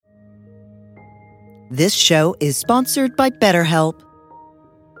This show is sponsored by BetterHelp.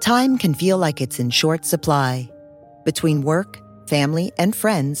 Time can feel like it's in short supply. Between work, family, and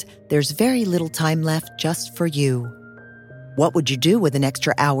friends, there's very little time left just for you. What would you do with an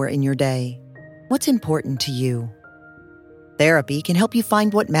extra hour in your day? What's important to you? Therapy can help you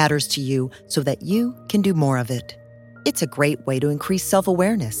find what matters to you so that you can do more of it. It's a great way to increase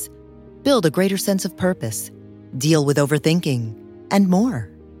self-awareness, build a greater sense of purpose, deal with overthinking, and more.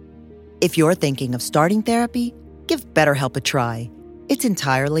 If you're thinking of starting therapy, give BetterHelp a try. It's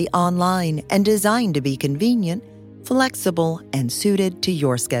entirely online and designed to be convenient, flexible, and suited to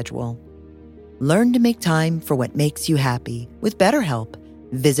your schedule. Learn to make time for what makes you happy with BetterHelp.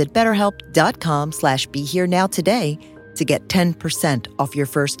 Visit BetterHelp.com/BeHereNow today to get 10% off your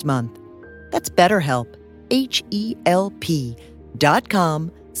first month. That's BetterHelp,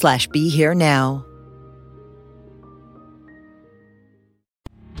 HELP.com/BeHereNow.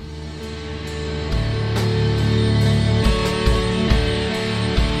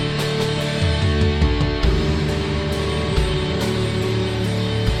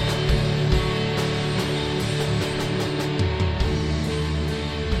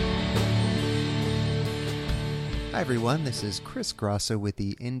 Hi everyone, this is Chris Grosso with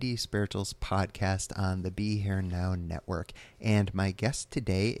the Indie Spirituals podcast on the Be Here Now network, and my guest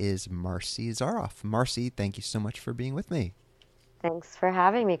today is Marcy Zaroff. Marcy, thank you so much for being with me. Thanks for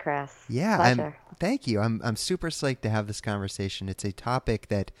having me, Chris. Yeah, thank you. I'm super psyched to have this conversation. It's a topic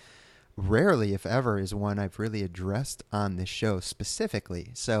that rarely, if ever, is one I've really addressed on this show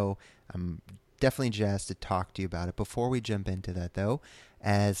specifically. So I'm definitely jazzed to talk to you about it. Before we jump into that, though,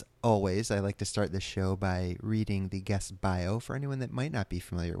 as always, I like to start the show by reading the guest bio for anyone that might not be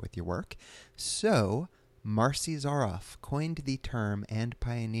familiar with your work. So, Marcy Zaroff coined the term and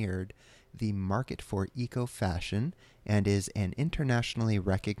pioneered the market for eco-fashion and is an internationally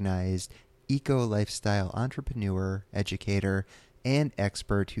recognized eco-lifestyle entrepreneur, educator, and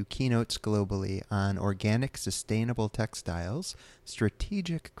expert who keynotes globally on organic, sustainable textiles,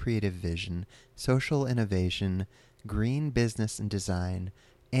 strategic creative vision, social innovation, green business and design,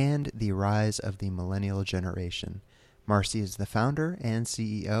 and the rise of the millennial generation. Marcy is the founder and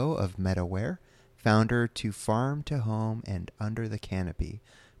CEO of MetaWear, founder to Farm to Home and Under the Canopy,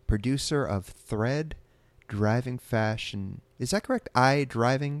 producer of Thread, Driving Fashion. Is that correct?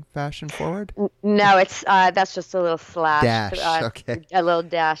 Driving Fashion Forward? No, it's that's just a little slash. Dash, okay. A little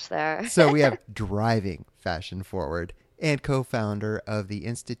dash there. So we have Driving Fashion Forward, and co-founder of the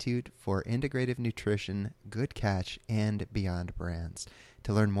Institute for Integrative Nutrition, Good Catch, and Beyond Brands.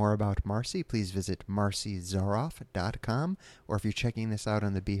 To learn more about Marcy, please visit marcyzaroff.com, or if you're checking this out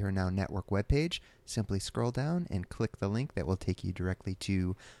on the Be Here Now Network webpage, simply scroll down and click the link that will take you directly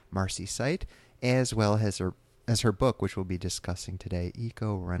to Marcy's site, as well as her book, which we'll be discussing today,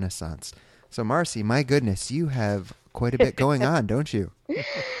 Eco Renaissance. So Marcy, my goodness, you have quite a bit going on, don't you?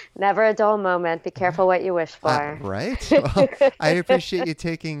 Never a dull moment. Be careful what you wish for. Right? Well, I appreciate you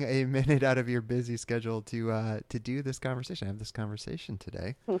taking a minute out of your busy schedule to do this conversation. Have this conversation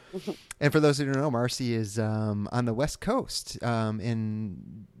today. And for those who don't know, Marcy is on the West Coast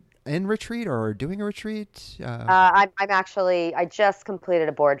in retreat or doing a retreat. I'm actually, I just completed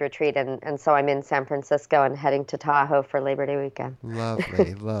a board retreat, and so I'm in San Francisco and heading to Tahoe for Labor Day weekend.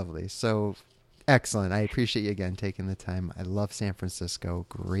 Lovely, lovely. So excellent. I appreciate you again taking the time. I love San Francisco.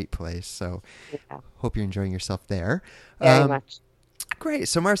 Great place. So hope you're enjoying yourself there. Very much. Great.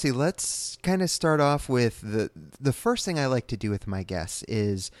 So Marcy, let's kind of start off with the first thing I like to do with my guests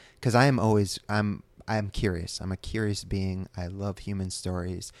is, because I'm curious. I'm a curious being. I love human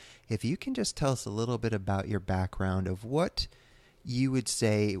stories. If you can just tell us a little bit about your background of what you would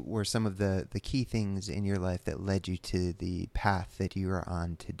say were some of the key things in your life that led you to the path that you are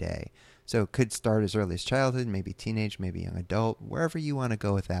on today. So it could start as early as childhood, maybe teenage, maybe young adult, wherever you want to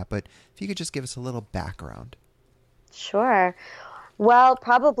go with that. But if you could just give us a little background. Sure. Well,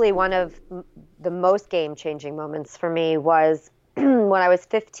 probably one of the most game-changing moments for me was when I was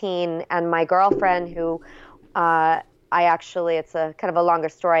 15, and my girlfriend, who it's a kind of a longer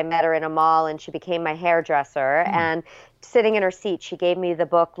story. I met her in a mall, and she became my hairdresser. And sitting in her seat, she gave me the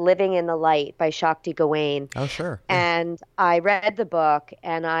book Living in the Light by Shakti Gawain. Oh, sure. And I read the book,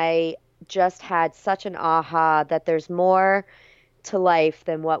 and I just had such an aha that there's more to life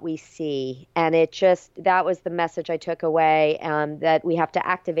than what we see. And that was the message I took away, that we have to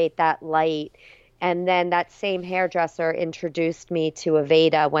activate that light And then that same hairdresser introduced me to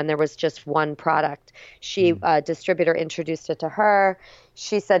Aveda when there was just one product. A distributor introduced it to her.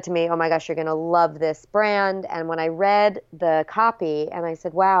 She said to me, "Oh my gosh, you're going to love this brand." And when I read the copy and I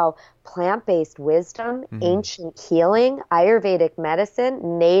said, "Wow, plant-based wisdom, ancient healing, Ayurvedic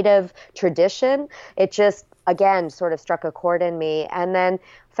medicine, native tradition," it just, again, sort of struck a chord in me. And then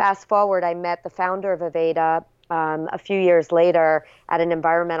fast forward, I met the founder of Aveda a few years later at an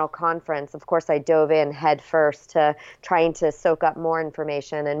environmental conference. Of course, I dove in head first to trying to soak up more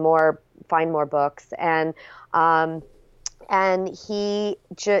information and find more books. And he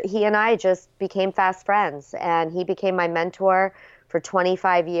and I just became fast friends, and he became my mentor for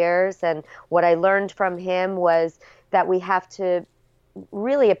 25 years. And what I learned from him was that we have to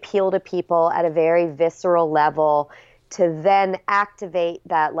really appeal to people at a very visceral level to then activate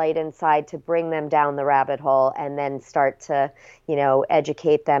that light inside to bring them down the rabbit hole and then start to,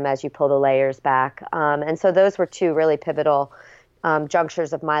 educate them as you pull the layers back. And so those were two really pivotal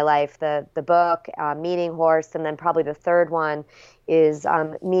junctures of my life, the book, meeting Horst, and then probably the third one is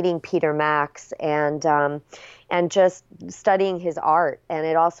meeting Peter Max and just studying his art. And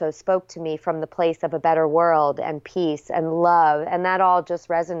it also spoke to me from the place of a better world and peace and love, and that all just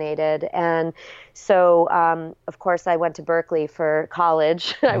resonated. And so, of course, I went to Berkeley for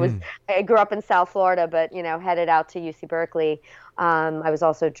college. I grew up in South Florida, but headed out to UC Berkeley. I was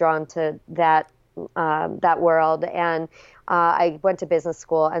also drawn to that world, and I went to business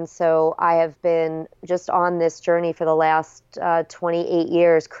school, and so I have been just on this journey for the last 28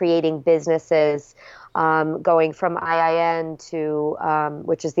 years, creating businesses, going from IIN to,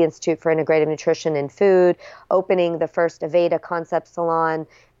 which is the Institute for Integrative Nutrition and Food, opening the first Aveda concept salon,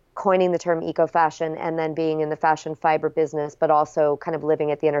 coining the term eco-fashion, and then being in the fashion fiber business, but also kind of living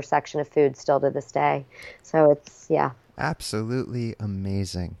at the intersection of food still to this day. So yeah. Absolutely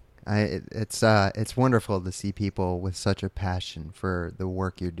amazing. It's wonderful to see people with such a passion for the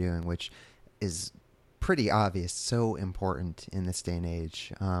work you're doing, which is pretty obvious, so important in this day and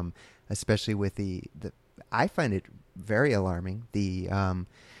age, especially with the I find it very alarming.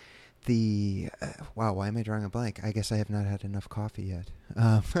 Wow, why am I drawing a blank? I guess I have not had enough coffee yet.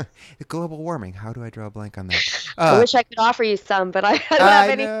 Global warming. How do I draw a blank on that? I wish I could offer you some, but I don't have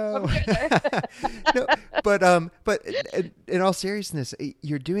any. No, but in all seriousness,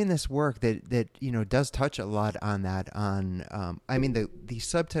 you're doing this work that does touch a lot on that. I mean, the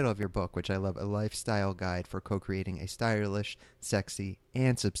subtitle of your book, which I love, A Lifestyle Guide for Co-Creating a Stylish, Sexy,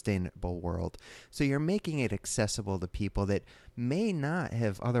 and Sustainable World. So you're making it accessible to people that may not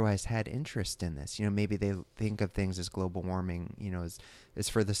have otherwise had interest in this. Maybe they think of things as global warming, as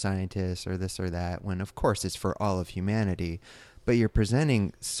for the scientists or this or that, when of course it's for all of humanity. But you're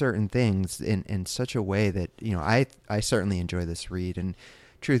presenting certain things in such a way that, I certainly enjoy this read. And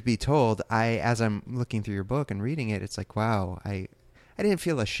truth be told, as I'm looking through your book and reading it, it's like, wow, I didn't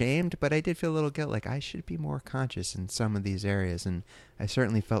feel ashamed, but I did feel a little guilt, like I should be more conscious in some of these areas. And I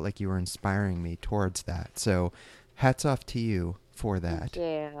certainly felt like you were inspiring me towards that. So hats off to you for that.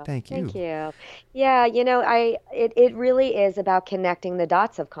 Thank you. Yeah, it really is about connecting the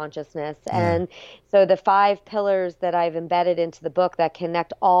dots of consciousness. And so the 5 pillars that I've embedded into the book that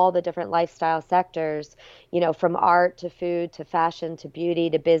connect all the different lifestyle sectors, from art to food to fashion to beauty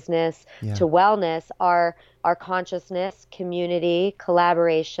to business to wellness are consciousness, community,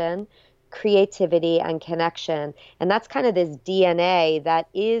 collaboration, creativity, and connection. And that's kind of this DNA that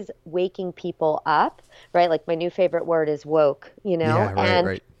is waking people up, right? Like my new favorite word is woke, Yeah,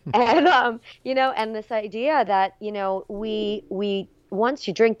 right. And this idea that, we once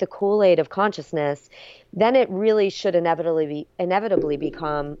you drink the Kool-Aid of consciousness, then it really should inevitably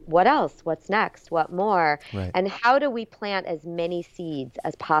become what else? What's next? What more? Right. And how do we plant as many seeds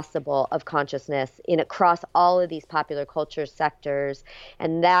as possible of consciousness across all of these popular culture sectors?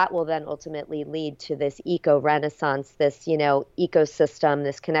 And that will then ultimately lead to this eco-renaissance, this, ecosystem,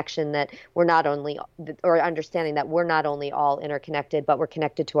 this connection that we're not only, or understanding that we're not only all interconnected, but we're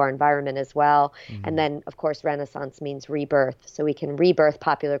connected to our environment as well. Mm-hmm. And then, of course, Renaissance means rebirth. So we can rebirth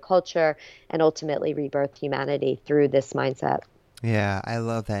popular culture and ultimately rebirth humanity through this mindset. Yeah, I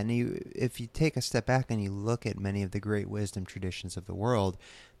love that. And if you take a step back and you look at many of the great wisdom traditions of the world,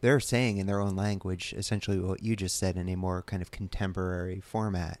 they're saying in their own language essentially what you just said in a more kind of contemporary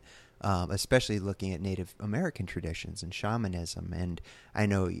format, especially looking at Native American traditions and shamanism. And I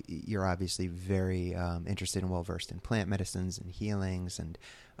know you're obviously very interested and well-versed in plant medicines and healings and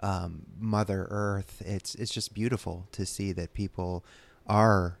Mother Earth. It's just beautiful to see that people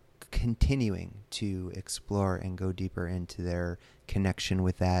are continuing to explore and go deeper into their connection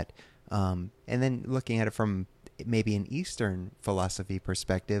with that. And then looking at it from maybe an Eastern philosophy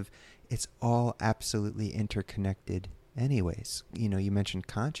perspective, it's all absolutely interconnected anyways. You mentioned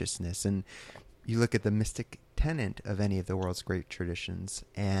consciousness, and you look at the mystic tenet of any of the world's great traditions,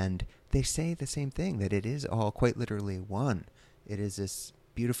 and they say the same thing, that it is all quite literally one. It is this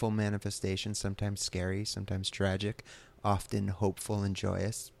beautiful manifestation, sometimes scary, sometimes tragic, often hopeful and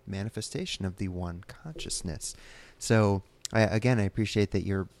joyous manifestation of the one consciousness. So, I appreciate that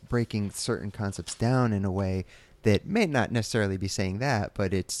you're breaking certain concepts down in a way that may not necessarily be saying that,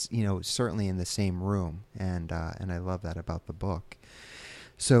 but it's, certainly in the same room. And I love that about the book.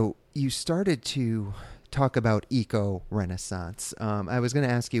 So you started to talk about eco-renaissance. I was going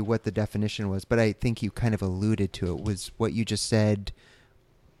to ask you what the definition was, but I think you kind of alluded to it. Was what you just said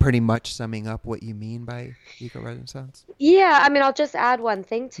pretty much summing up what you mean by eco-renaissance? Yeah, I mean, I'll just add one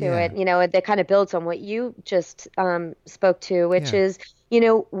thing to Yeah. it, that kind of builds on what you just spoke to, which Yeah. is,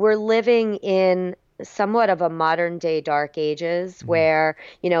 we're living in somewhat of a modern day dark ages Mhm. where,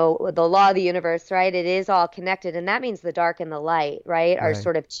 the law of the universe, right? It is all connected. And that means the dark and the light, right, are Right.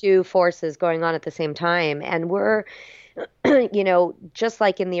 sort of two forces going on at the same time. And we're just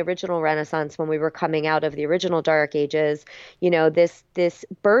like in the original Renaissance, when we were coming out of the original Dark Ages, this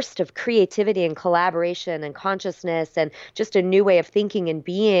burst of creativity and collaboration and consciousness and just a new way of thinking and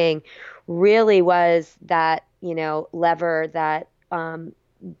being really was that, lever that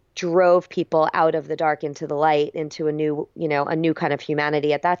drove people out of the dark into the light, into a new kind of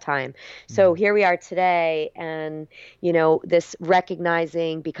humanity at that time. So Mhm. here we are today, and this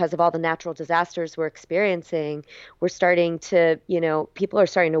recognizing, because of all the natural disasters we're experiencing, we're starting to, people are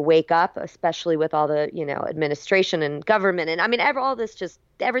starting to wake up, especially with all the, administration and government, and I mean, all this, just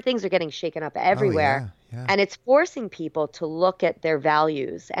everythings are getting shaken up Oh, everywhere. yeah. Yeah. And it's forcing people to look at their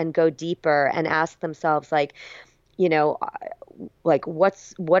values and go deeper and ask themselves, you know,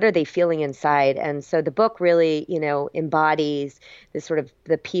 what are they feeling inside? And so the book really, embodies this sort of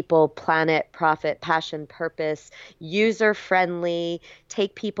the people, planet, profit, passion, purpose, user friendly,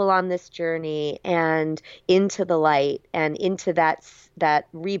 take people on this journey and into the light and into that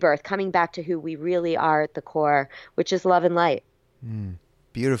rebirth, coming back to who we really are at the core, which is love and light.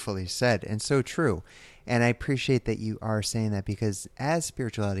 Beautifully said, and so true. And I appreciate that you are saying that, because as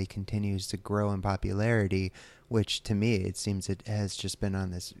spirituality continues to grow in popularity, which to me it seems it has just been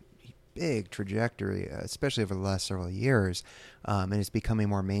on this big trajectory, especially over the last several years, and it's becoming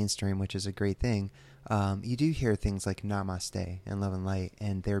more mainstream, which is a great thing. You do hear things like namaste and love and light,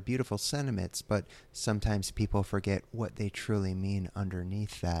 and they're beautiful sentiments, but sometimes people forget what they truly mean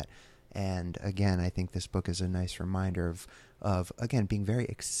underneath that. And again, I think this book is a nice reminder of again, being very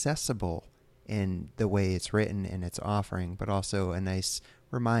accessible in the way it's written and its offering, but also a nice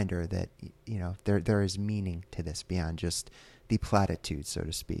reminder that, there is meaning to this beyond just the platitudes, so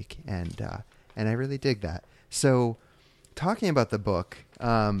to speak. And I really dig that. So, talking about the book,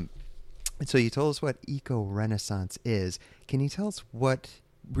 so you told us what eco-renaissance is. Can you tell us what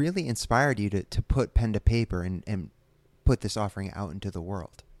really inspired you to put pen to paper and put this offering out into the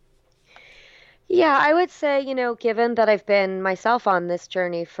world? Yeah, I would say, given that I've been myself on this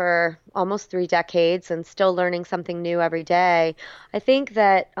journey for almost 3 decades and still learning something new every day, I think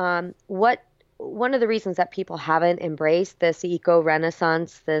that what one of the reasons that people haven't embraced this eco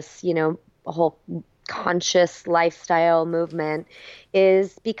renaissance, this, whole conscious lifestyle movement,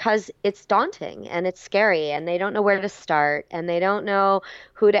 is because it's daunting and it's scary and they don't know where to start and they don't know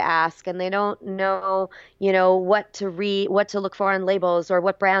who to ask and they don't know, what to read, what to look for on labels or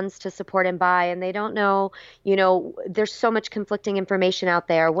what brands to support and buy. And they don't know, there's so much conflicting information out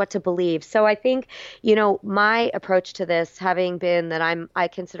there, what to believe. So I think, my approach to this, having been that I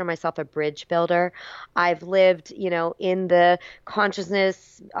consider myself a bridge builder. I've lived, in the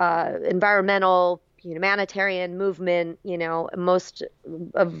consciousness, environmental, humanitarian movement, most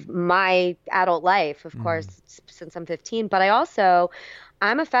of my adult life, of Mm. course, since I'm 15. But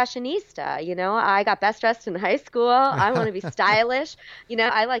I'm a fashionista. I got best dressed in high school. I want to be stylish.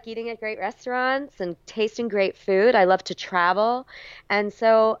 I like eating at great restaurants and tasting great food. I love to travel. And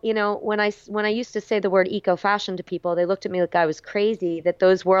so, when I used to say the word eco fashion to people, they looked at me like I was crazy, that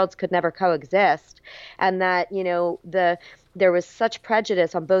those worlds could never coexist. And that, there was such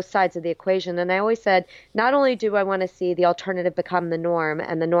prejudice on both sides of the equation. And I always said, not only do I want to see the alternative become the norm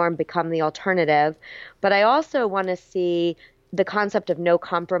and the norm become the alternative, but I also want to see the concept of no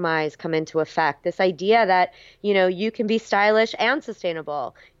compromise come into effect. This idea that, you can be stylish and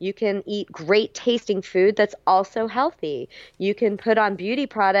sustainable. You can eat great tasting food that's also healthy. You can put on beauty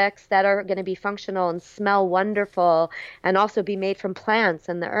products that are going to be functional and smell wonderful and also be made from plants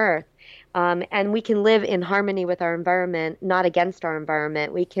and the earth. And we can live in harmony with our environment, not against our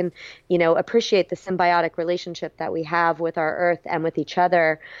environment. We can, appreciate the symbiotic relationship that we have with our earth and with each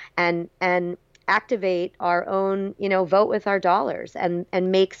other, and activate our own, vote with our dollars, and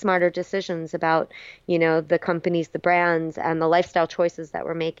make smarter decisions about, the companies, the brands, and the lifestyle choices that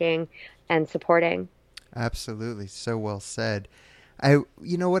we're making and supporting. Absolutely. So well said.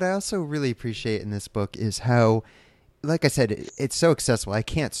 What I also really appreciate in this book is how, like I said, it's so accessible. I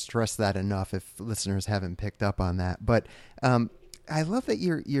can't stress that enough if listeners haven't picked up on that. But I love that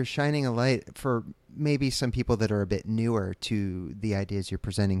you're shining a light for maybe some people that are a bit newer to the ideas you're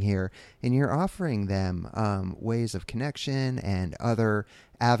presenting here, and you're offering them ways of connection and other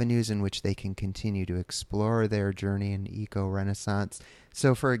avenues in which they can continue to explore their journey in eco-renaissance.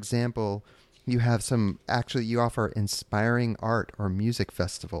 So, for example, you offer inspiring art or music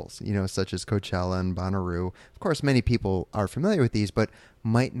festivals, such as Coachella and Bonnaroo. Of course, many people are familiar with these, but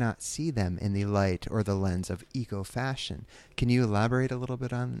might not see them in the light or the lens of eco-fashion. Can you elaborate a little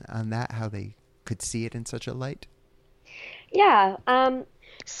bit on that, how they could see it in such a light? Yeah.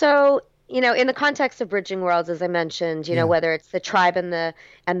 So, in the context of bridging worlds, as I mentioned, Yeah. whether it's the tribe and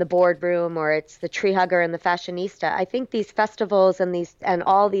the boardroom, or it's the tree hugger and the fashionista, I think these festivals and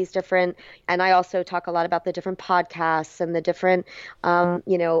all these different, and I also talk a lot about the different podcasts and the different,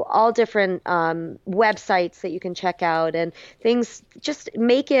 all different websites that you can check out and things. Just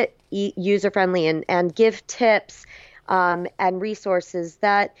make it user friendly, and give tips and resources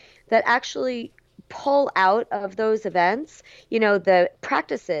that actually pull out of those events, the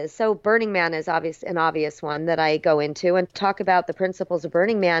practices. So Burning Man is an obvious one that I go into and talk about the principles of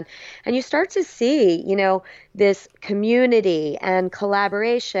Burning Man. And you start to see, this community and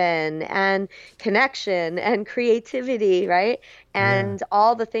collaboration and connection and creativity, right? Yeah. And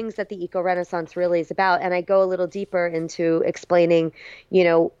all the things that the Eco Renaissance really is about. And I go a little deeper into explaining,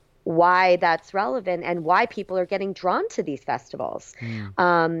 why that's relevant and why people are getting drawn to these festivals,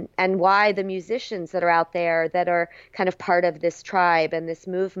 Mm. and why the musicians that are out there that are kind of part of this tribe and this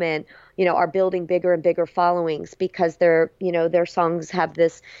movement, are building bigger and bigger followings, because their songs have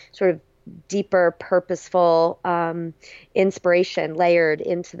this sort of deeper, purposeful inspiration layered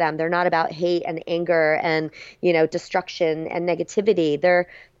into them. They're not about hate and anger and destruction and negativity.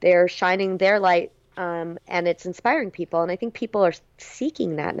 They're shining their light, and it's inspiring people. And I think people are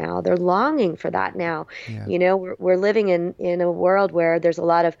seeking that now. They're longing for that now. Yeah. We're living in a world where there's a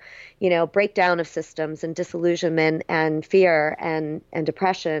lot of, breakdown of systems and disillusionment and fear and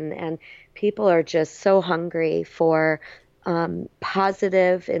depression. And people are just so hungry for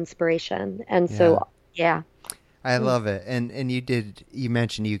positive inspiration. And Yeah. so, yeah. I love it. And you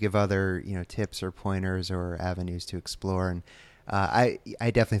mentioned you give other, tips or pointers or avenues to explore. And I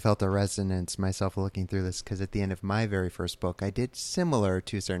definitely felt a resonance myself looking through this, because at the end of my very first book, I did similar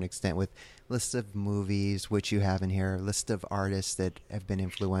to a certain extent with lists of movies, which you have in here, list of artists that have been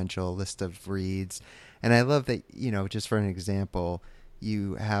influential, list of reads. And I love that, just for an example,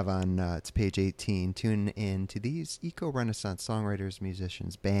 you have on, it's page 18, tune in to these eco-renaissance songwriters,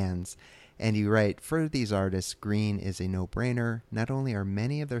 musicians, bands. And you write, for these artists, green is a no-brainer. Not only are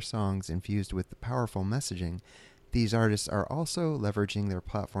many of their songs infused with the powerful messaging, these artists are also leveraging their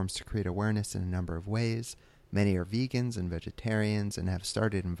platforms to create awareness in a number of ways. Many are vegans and vegetarians and have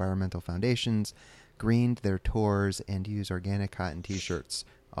started environmental foundations, greened their tours, and use organic cotton t-shirts.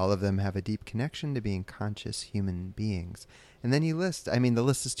 All of them have a deep connection to being conscious human beings. And then you list, the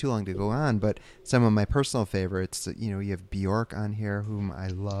list is too long to go on, but some of my personal favorites, you have Bjork on here, whom I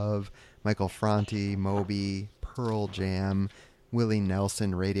love, Michael Franti, Moby, Pearl Jam, Willie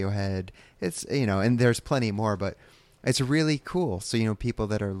Nelson, Radiohead. It's, and there's plenty more, but it's really cool. So, people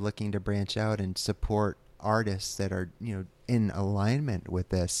that are looking to branch out and support artists that are, in alignment with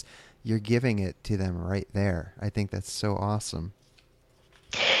this, you're giving it to them right there. I think that's so awesome.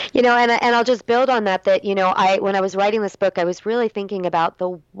 And I'll just build on that, when I was writing this book, I was really thinking about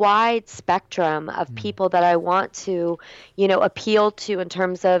the wide spectrum of people that I want to, appeal to in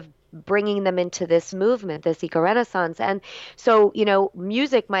terms of bringing them into this movement, this eco-renaissance. And so,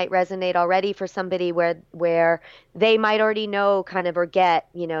 music might resonate already for somebody where they might already know kind of, or get,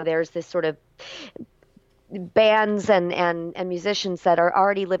 there's this sort of bands and musicians that are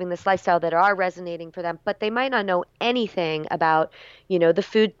already living this lifestyle that are resonating for them, but they might not know anything about, the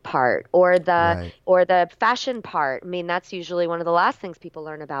food part or Right. the fashion part. That's usually one of the last things people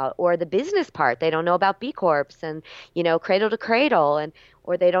learn about, or the business part. They don't know about B Corps and, cradle to cradle,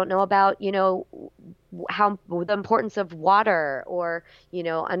 or they don't know about, how the importance of water, or,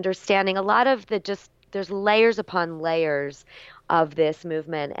 understanding a lot of there's layers upon layers of this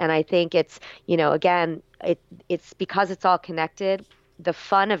movement. And I think it's, again, it's because it's all connected. the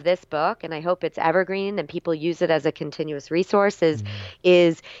fun of this book, and I hope it's evergreen and people use it as a continuous resource,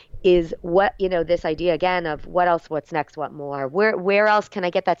 Mm. is what, this idea again of what else, what's next, what more, where else can I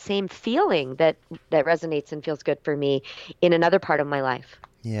get that same feeling that resonates and feels good for me in another part of my life.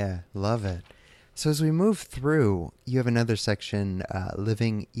 Yeah, love it. So as we move through, you have another section,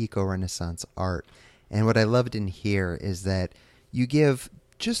 Living Eco-Renaissance Art. And what I loved in here is that you give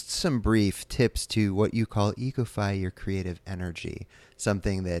just some brief tips to what you call ecofy your creative energy,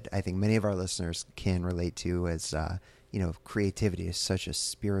 something that I think many of our listeners can relate to as, creativity is such a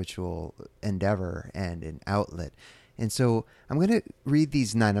spiritual endeavor and an outlet. And so I'm going to read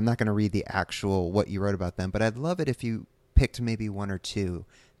these 9. I'm not going to read the actual what you wrote about them, but I'd love it if you picked maybe 1 or 2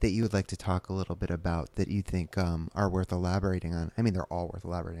 that you would like to talk a little bit about that you think are worth elaborating on. I mean, they're all worth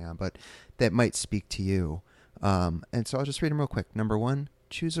elaborating on, but that might speak to you. And so I'll just read them real quick. Number 1,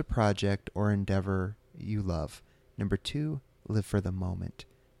 choose a project or endeavor you love. Number 2, live for the moment.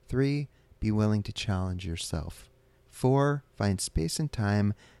 3, be willing to challenge yourself. 4, find space and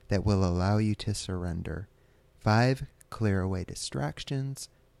time that will allow you to surrender. 5, clear away distractions.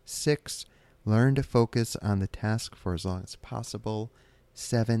 6, learn to focus on the task for as long as possible.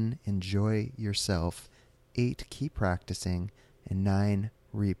 7, enjoy yourself. 8, keep practicing. And 9,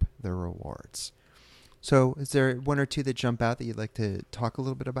 reap the rewards. So is there 1 or 2 that jump out that you'd like to talk a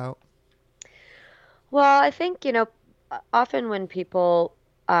little bit about? Well, I think, often when people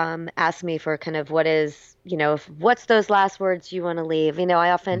ask me for kind of what is, what's those last words you want to leave, I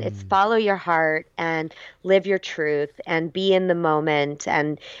often, it's follow your heart and live your truth and be in the moment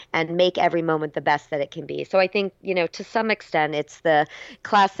and make every moment the best that it can be. So I think, to some extent, it's the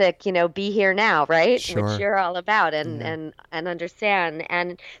classic, be here now, right? Sure. Which you're all about and understand.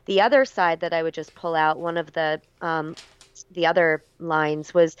 And the other side that I would just pull out, one of the other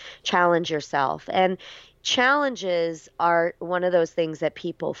lines was challenge yourself. And challenges are one of those things that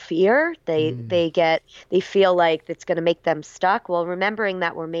people fear. They feel like it's going to make them stuck. Well, remembering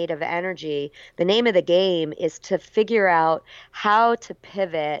that we're made of energy, the name of the game is to figure out how to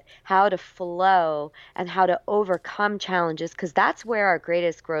pivot, how to flow, and how to overcome challenges, because that's where our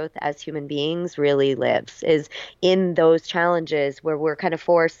greatest growth as human beings really lives, is in those challenges where we're kind of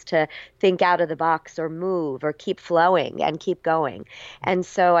forced to think out of the box or move or keep flowing and keep going. And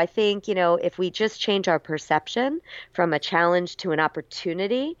so I think, if we just change our perception from a challenge to an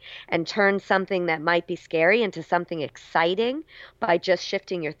opportunity and turn something that might be scary into something exciting by just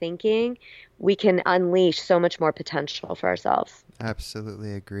shifting your thinking, we can unleash so much more potential for ourselves.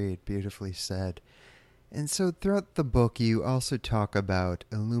 Absolutely agreed. Beautifully said. And so throughout the book, you also talk about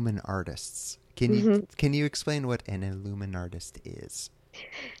Illumin artists. Can you explain what an Illumin artist is?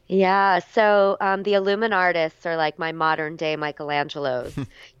 Yeah, so the Illumin artists are like my modern day Michelangelos.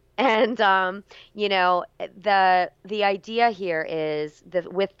 And the idea here is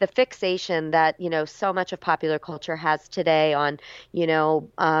that with the fixation that so much of popular culture has today on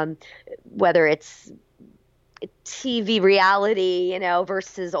whether it's TV reality,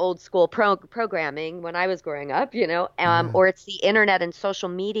 versus old school programming when I was growing up, or it's the internet and social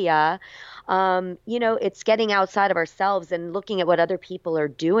media, it's getting outside of ourselves and looking at what other people are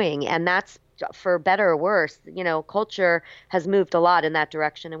doing. And that's, for better or worse, culture has moved a lot in that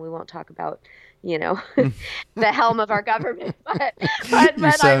direction, and we won't talk about, the helm of our government, but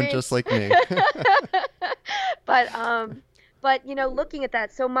you sound just like me. But looking at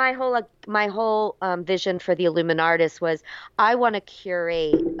that, so my whole vision for the Illumin artists was, I want to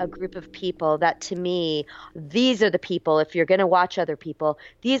curate a group of people that, to me, these are the people. If you're going to watch other people,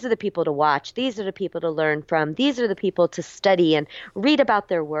 these are the people to watch. These are the people to learn from. These are the people to study and read about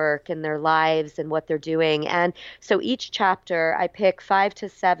their work and their lives and what they're doing. And so each chapter, I pick 5 to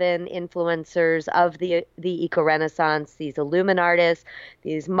 7 influencers of the Eco-Renaissance, these Illumin artists,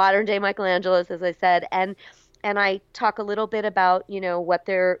 these modern day Michelangelos, as I said, and I talk a little bit about, what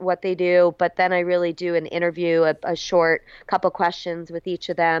they do, but then I really do an interview, a short couple questions with each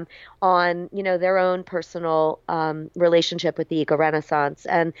of them on, their own personal relationship with the Eco-Renaissance.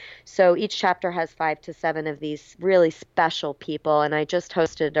 And so each chapter has 5 to 7 of these really special people. And I just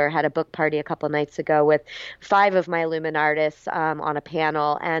hosted or had a book party a couple nights ago with 5 of my Illumin artists on a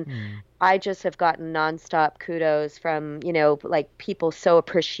panel. And I just have gotten nonstop kudos from, people so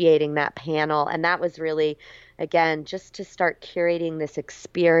appreciating that panel. And that was really, again, just to start curating this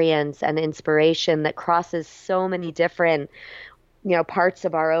experience and inspiration that crosses so many different, parts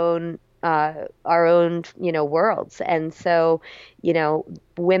of our own our own, worlds. And so,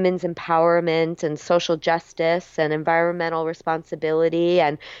 women's empowerment and social justice and environmental responsibility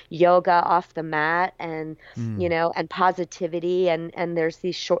and yoga off the mat and, Mm. and positivity. And there's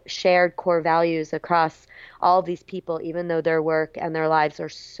these shared core values across all these people, even though their work and their lives are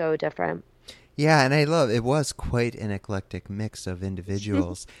so different. Yeah, and I love it was quite an eclectic mix of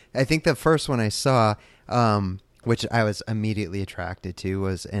individuals. I think the first one I saw, which I was immediately attracted to,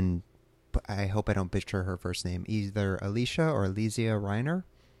 was, and I hope I don't butcher her first name, either Alicia or Alicia Reiner.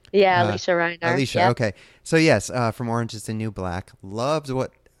 Yeah, Uh, Alicia Reiner. Alicia, Yep. okay. So yes, from Orange is the New Black. Loved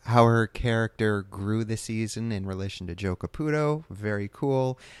how her character grew this season in relation to Joe Caputo. Very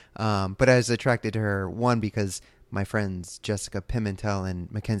cool. But I was attracted to her, one, because my friends Jessica Pimentel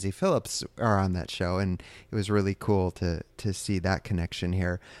and Mackenzie Phillips are on that show, and it was really cool to see that connection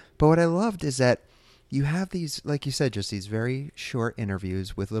here. But what I loved is that you have these, like you said, just these very short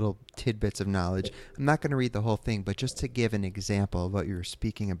interviews with little tidbits of knowledge. I'm not going to read the whole thing, but just to give an example of what you were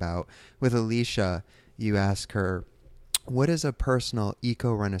speaking about, with Alicia, you ask her, what is a personal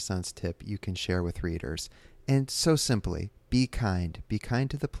eco-renaissance tip you can share with readers? And so simply, be kind. Be kind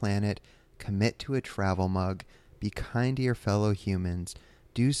to the planet, commit to a travel mug, be kind to your fellow humans,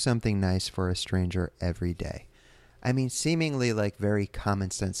 do something nice for a stranger every day. I mean, seemingly like very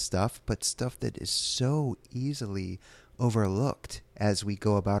common sense stuff, but stuff that is so easily overlooked as we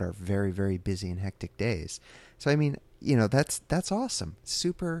go about our very, very busy and hectic days. So, I mean, that's awesome.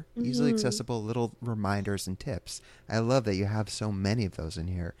 Super easily Hmm. accessible little reminders and tips. I love that you have so many of those in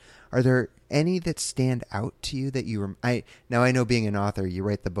here. Are there any that stand out to you that now I know, being an author, you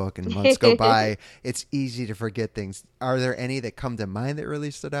write the book and months go by, it's easy to forget things. Are there any that come to mind that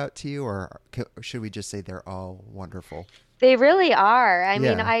really stood out to you, or should we just say they're all wonderful? They really are. I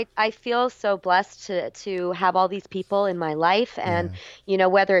mean, Yeah. I feel so blessed to have all these people in my life, and Yeah.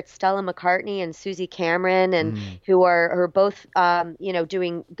 whether it's Stella McCartney and Susie Cameron, and Mm. who are both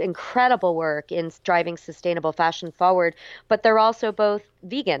doing incredible work in driving sustainable fashion forward, but they're also both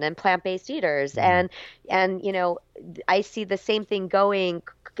vegan and plant-based eaters, Mm. and I see the same thing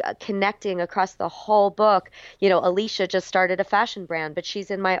connecting across the whole book. Alicia just started a fashion brand, but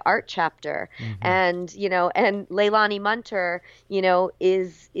she's in my art chapter, Hmm. and Leilani Munter,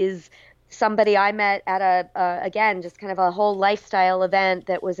 is somebody I met at again, just kind of a whole lifestyle event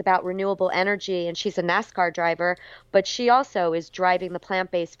that was about renewable energy, and she's a NASCAR driver, but she also is driving the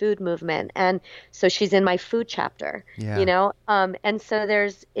plant-based food movement, and so she's in my food chapter, Yeah. and so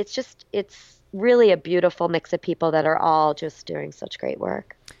it's really a beautiful mix of people that are all just doing such great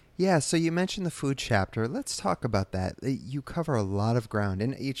work. Yeah, so you mentioned the food chapter. Let's talk about that. You cover a lot of ground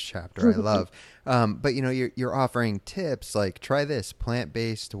in each chapter. I love, but you're offering tips like try this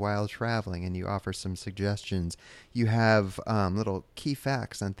plant-based while traveling, and you offer some suggestions. You have little key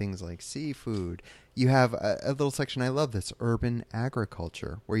facts on things like seafood. You have a little section. I love this urban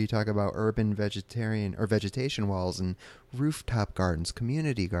agriculture, where you talk about urban vegetarian or vegetation walls and rooftop gardens,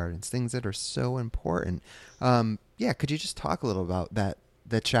 community gardens, things that are so important. Yeah, could you just talk a little about that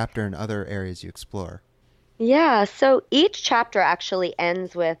chapter and other areas you explore? Yeah, so each chapter actually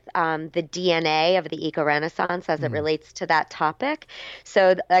ends with the DNA of the Eco Renaissance as it Mm. relates to that topic.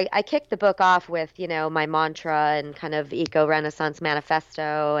 So I kicked the book off with, my mantra and kind of Eco Renaissance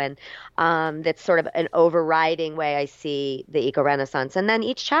manifesto, and that's sort of an overriding way I see the Eco Renaissance. And then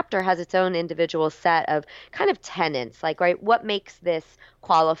each chapter has its own individual set of kind of tenets, like, right, what makes this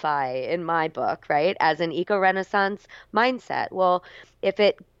qualify in my book, right, as an Eco Renaissance mindset? Well, if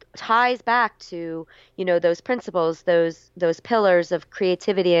it ties back to those principles, those pillars of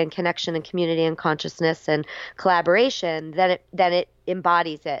creativity and connection and community and consciousness and collaboration, then it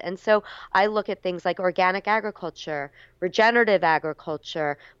embodies it. And so I look at things like organic agriculture, regenerative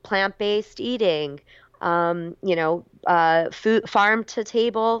agriculture, plant-based eating, food, farm to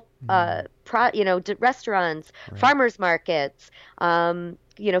table, Mm. restaurants, Right. farmers markets,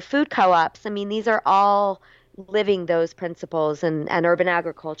 food co-ops. I mean, these are all living those principles, and urban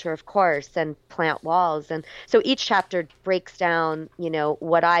agriculture, of course, and plant walls. And so each chapter breaks down,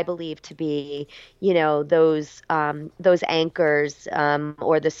 what I believe to be, those anchors,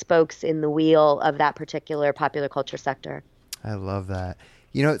 or the spokes in the wheel of that particular popular culture sector. I love that.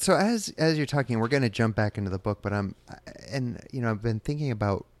 So as you're talking, we're going to jump back into the book, but I've been thinking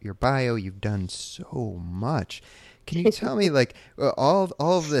about your bio. You've done so much. Can you tell me, like, all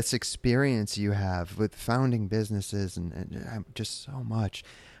of this experience you have with founding businesses and just so much,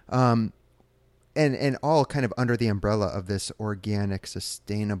 um, and all kind of under the umbrella of this organic,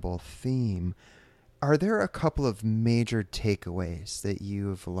 sustainable theme? Are there a couple of major takeaways that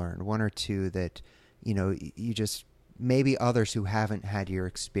you've learned, one or two that you just maybe others who haven't had your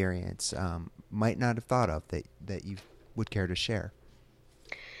experience might not have thought of that you would care to share?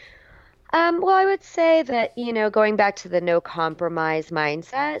 Well, I would say that, going back to the no compromise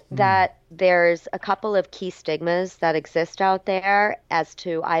mindset, Mm, that there's a couple of key stigmas that exist out there as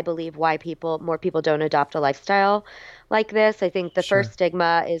to, I believe, why more people don't adopt a lifestyle like this. I think the first sure.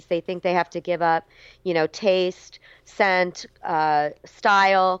 stigma is they think they have to give up, taste, scent,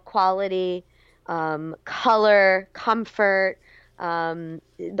 style, quality, color, comfort, um,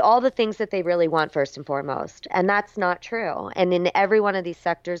 all the things that they really want first and foremost. And that's not true. And in every one of these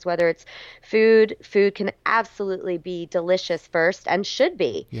sectors, whether it's food can absolutely be delicious first and should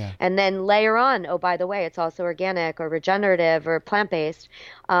be. Yeah. And then layer on, oh, by the way, it's also organic or regenerative or plant-based.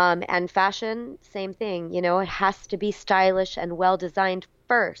 And fashion, same thing. It has to be stylish and well designed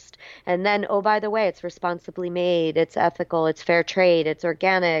first. And then, oh, by the way, it's responsibly made, it's ethical, it's fair trade, it's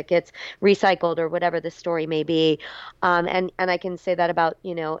organic, it's recycled, or whatever the story may be. And I can say that about,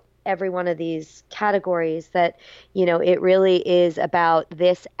 every one of these categories that, it really is about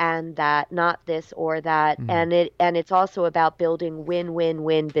this and that, not this or that. Mm, And it's also about building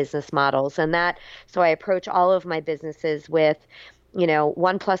win-win-win business models. So I approach all of my businesses with,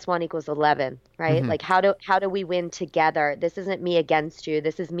 1 + 1 = 11, right? hmm. Like how do we win together? This isn't me against you.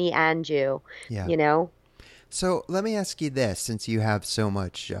 This is me and you, Yeah. you know? So let me ask you this, since you have so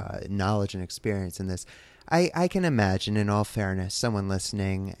much knowledge and experience in this. I can imagine, in all fairness, someone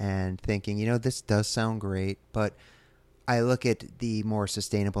listening and thinking, this does sound great, but I look at the more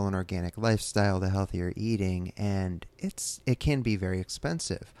sustainable and organic lifestyle, the healthier eating, and it can be very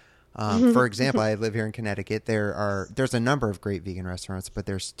expensive. For example, I live here in Connecticut. There's a number of great vegan restaurants, but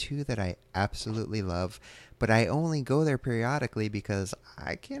there's two that I absolutely love. But I only go there periodically because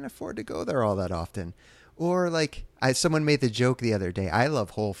I can't afford to go there all that often. Or like someone made the joke the other day. I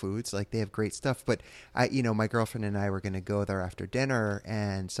love Whole Foods, like they have great stuff. But my girlfriend and I were going to go there after dinner,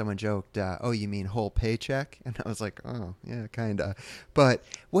 and someone joked, "Oh, you mean whole paycheck?" And I was like, "Oh, yeah, kinda." But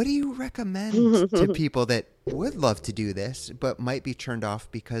what do you recommend to people that would love to do this but might be turned off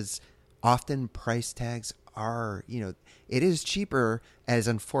because often price tags are, it is cheaper, as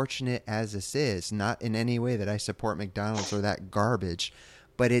unfortunate as this is, not in any way that I support McDonald's or that garbage.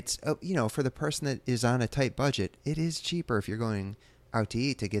 But it's, for the person that is on a tight budget, it is cheaper if you're going out to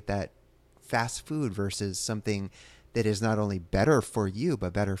eat to get that fast food versus something that is not only better for you,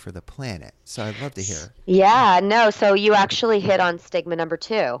 but better for the planet. So I'd love to hear. Yeah, no. So you actually hit on stigma number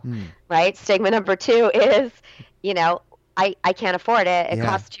two, Mm, right? Stigma number two is, you know, I can't afford it. It yeah.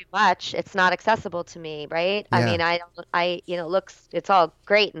 costs too much. It's not accessible to me, right? I Yeah. mean, I don't, I, you know, looks, it's all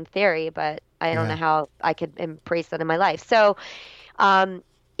great in theory, but I don't know Yeah. how I could embrace that in my life. So, um,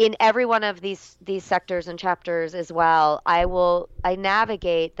 in every one of these sectors and chapters as well, I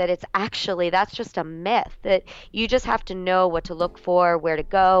navigate that that's just a myth, that you just have to know what to look for, where to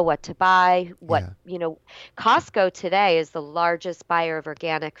go, what to buy, Yeah. Costco today is the largest buyer of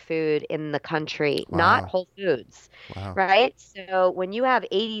organic food in the country, not Wow. Whole Foods, Wow. right? So when you have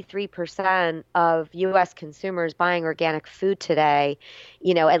 83% of US consumers buying organic food today,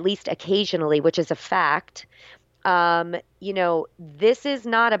 at least occasionally, which is a fact, this is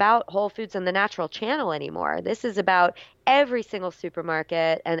not about Whole Foods and the natural channel anymore. This is about every single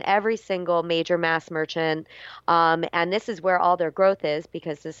supermarket and every single major mass merchant. And this is where all their growth is,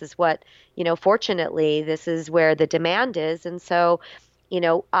 because this is what, fortunately, this is where the demand is. And so,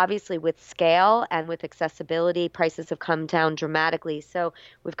 obviously with scale and with accessibility, prices have come down dramatically. So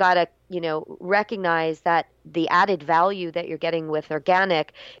we've got to, recognize that the added value that you're getting with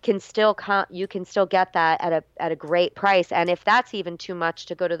organic you can still get that at a great price. And if that's even too much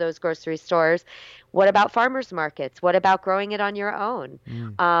to go to those grocery stores, what about farmers markets? What about growing it on your own?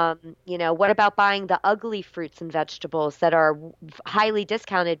 Mm, What about buying the ugly fruits and vegetables that are highly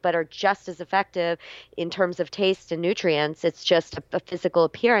discounted but are just as effective in terms of taste and nutrients? It's just a physical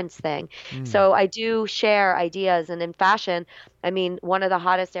appearance thing. mm. So I do share ideas. And in fashion, I mean, one of the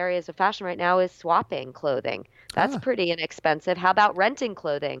hottest areas of fashion right now is swapping clothing. That's Ah, pretty inexpensive. How about renting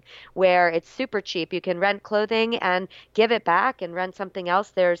clothing, where it's super cheap? You can rent clothing and give it back and rent something else.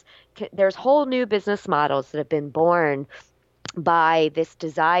 There's whole new business models that have been born by this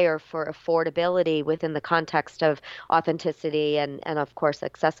desire for affordability within the context of authenticity and of course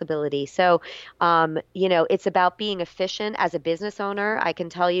accessibility. So, it's about being efficient as a business owner. I can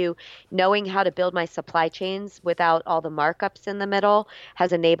tell you, knowing how to build my supply chains without all the markups in the middle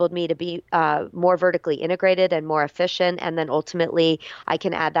has enabled me to be more vertically integrated and more efficient. And then ultimately, I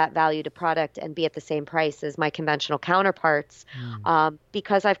can add that value to product and be at the same price as my conventional counterparts, mm.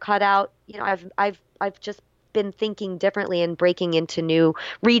 because I've cut out, I've just been thinking differently and breaking into new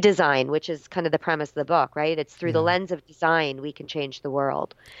redesign, which is kind of the premise of the book, right? It's through the Yeah. lens of design we can change the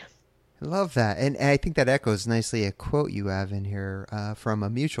world. I love that. And I think that echoes nicely a quote you have in here from a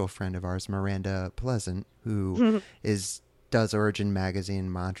mutual friend of ours, Miranda Pleasant, who is does Origin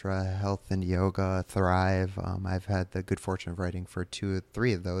Magazine, Mantra, Health and Yoga, Thrive. I've had the good fortune of writing for 2 or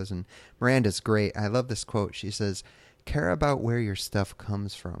 3 of those, and Miranda's great. I love this quote. She says, care about where your stuff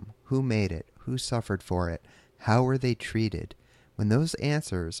comes from, who made it, who suffered for it, how were they treated. When those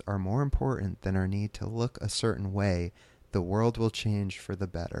answers are more important than our need to look a certain way, the world will change for the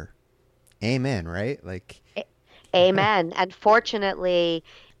better. Amen, right? Like, Amen. And fortunately,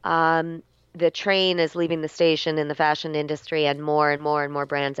 the train is leaving the station in the fashion industry, and more and more and more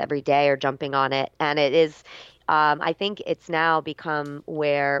brands every day are jumping on it. And it is, I think it's now become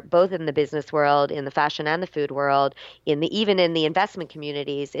where both in the business world, in the fashion and the food world, even in the investment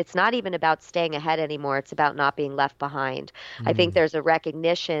communities, it's not even about staying ahead anymore. It's about not being left behind. I think there's a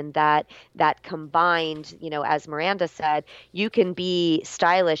recognition that combined, as Miranda said, you can be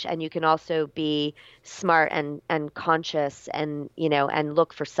stylish and you can also be smart and conscious, and and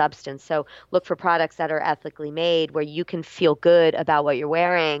look for substance. So look for products that are ethically made, where you can feel good about what you're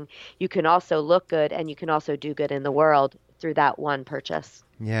wearing. You can also look good, and you can also do good in the world through that one purchase.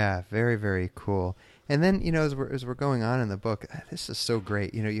 yeah, very, very cool. And then, as we're going on in the book, this is so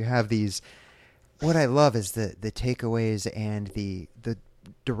great. You have these, what I love is the takeaways and the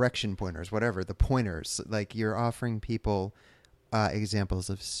direction pointers, whatever, the pointers. Like, you're offering people examples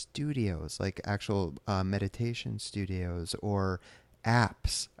of studios, like actual meditation studios or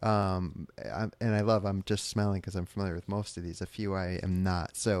apps. And I'm just smiling because I'm familiar with most of these. A few I am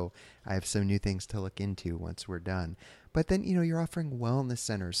not. So I have some new things to look into once we're done. But then, you're offering wellness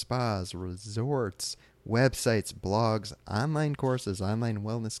centers, spas, resorts, websites, blogs, online courses, online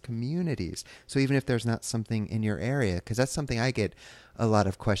wellness communities. So even if there's not something in your area, because that's something I get a lot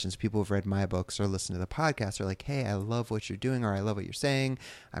of questions. People who've read my books or listened to the podcast are like, hey, I love what you're doing, or I love what you're saying.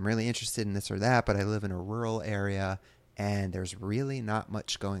 I'm really interested in this or that, but I live in a rural area and there's really not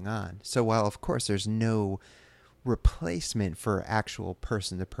much going on. So while, of course, there's no replacement for actual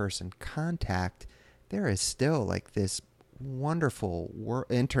person-to-person contact, there is still like this wonderful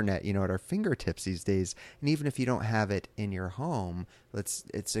internet, at our fingertips these days. And even if you don't have it in your home,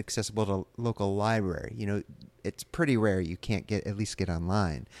 it's accessible to local library. It's pretty rare you can't at least get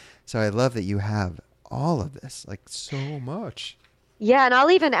online. So I love that you have all of this, like so much. Yeah, and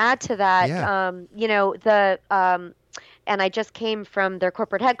I'll even add to that, Yeah. And I just came from their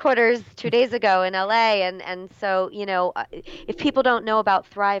corporate headquarters 2 days ago in LA. And so, if people don't know about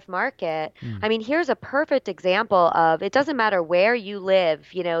Thrive Market, Mm. I mean, here's a perfect example of, it doesn't matter where you live,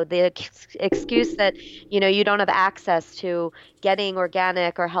 the excuse that, you don't have access to getting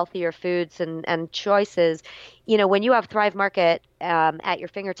organic or healthier foods and choices. When you have Thrive Market at your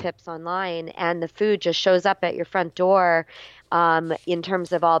fingertips online, and the food just shows up at your front door, in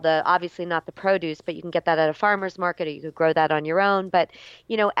terms of all the, obviously not the produce, but you can get that at a farmer's market, or you could grow that on your own. But,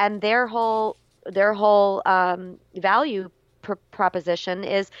 and their whole value proposition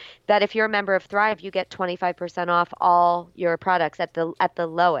is that if you're a member of Thrive, you get 25% off all your products at the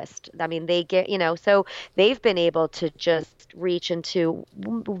lowest. I mean, they get, so they've been able to just reach into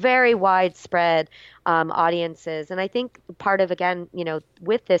very widespread audiences. And I think part of, again,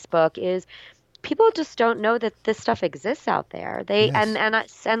 with this book is, people just don't know that this stuff exists out there.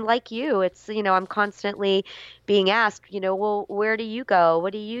 Yes. And like you, it's, I'm constantly being asked, well, where do you go?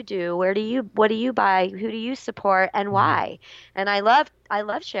 What do you do? What do you buy? Who do you support, and Mm. why? And I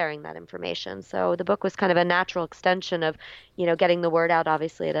love sharing that information. So the book was kind of a natural extension of, getting the word out,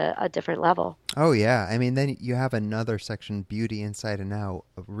 obviously at a different level. Oh, yeah. I mean, then you have another section, Beauty Inside and Out,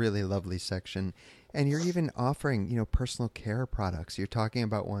 a really lovely section. And you're even offering, personal care products. You're talking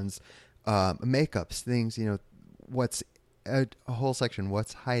about ones, makeups, things, what's a whole section,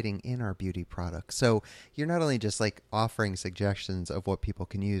 what's hiding in our beauty products. So you're not only just like offering suggestions of what people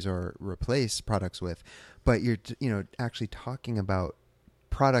can use or replace products with, but you're, actually talking about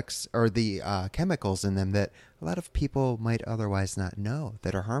products or the chemicals in them that a lot of people might otherwise not know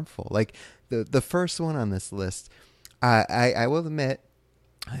that are harmful. Like the first one on this list, I will admit,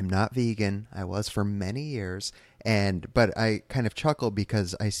 I'm not vegan. I was for many years, but I kind of chuckle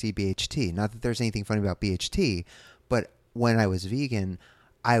because I see BHT. Not that there's anything funny about BHT, but when I was vegan,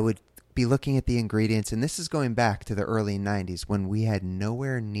 I would be looking at the ingredients, and this is going back to the early 90s when we had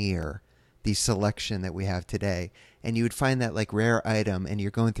nowhere near the selection that we have today. And you would find that like rare item, and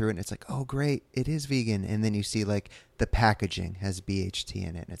you're going through it, and it's like, oh great, it is vegan. And then you see like the packaging has BHT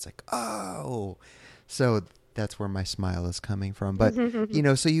in it, and it's like, oh. So that's where my smile is coming from. But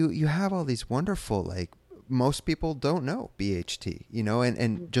so you have all these wonderful like most people don't know BHT,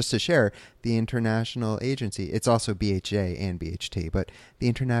 and just to share, the International Agency, it's also BHA and BHT, but the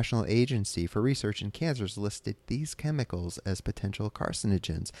International Agency for Research in Cancers listed these chemicals as potential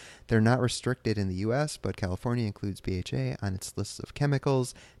carcinogens. They're not restricted in the U.S., but California includes BHA on its list of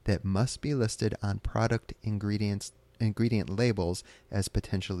chemicals that must be listed on product ingredient labels as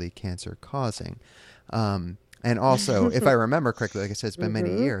potentially cancer-causing. And also, if I remember correctly, like I said, it's been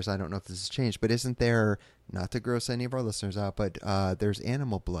many years. I don't know if this has changed, but isn't there, not to gross any of our listeners out, but there's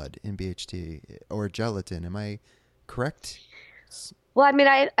animal blood in BHT or gelatin. Am I correct? Well, I mean,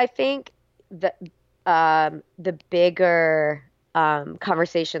 I think the bigger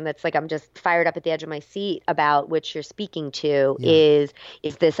conversation that's like I'm just fired up at the edge of my seat about, which you're speaking to, is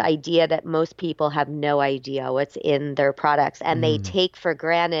this idea that most people have no idea what's in their products, and they take for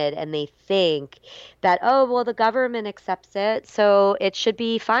granted, and they think that, oh, well, the government accepts it, so it should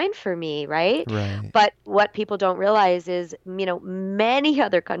be fine for me, right? But what people don't realize is, many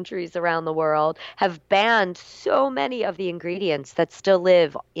other countries around the world have banned so many of the ingredients that still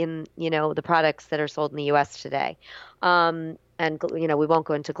live in, the products that are sold in the U.S. today. And, we won't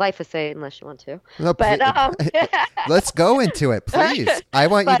go into glyphosate unless you want to. No, but let's go into it, please. I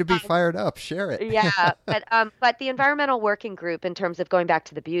want you to be fired up. Share it. Yeah. But the Environmental Working Group, in terms of going back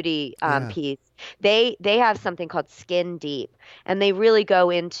to the beauty piece, they have something called Skin Deep. And they really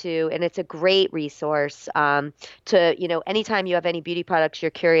go into, and it's a great resource to, anytime you have any beauty products, you're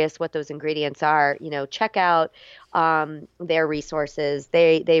curious what those ingredients are, check out their resources.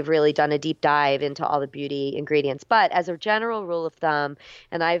 They've really done a deep dive into all the beauty ingredients. But as a general rule of thumb,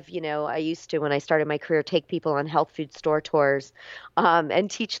 and I used to, when I started my career, take people on health food store tours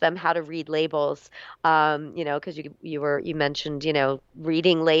and teach them how to read labels, because you mentioned,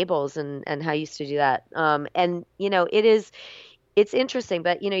 reading labels and how you used to do that. And, it's interesting,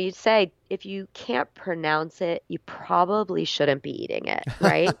 but, you'd say if you can't pronounce it, you probably shouldn't be eating it,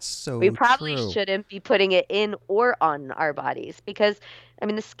 right? We probably shouldn't be putting it in or on our bodies because,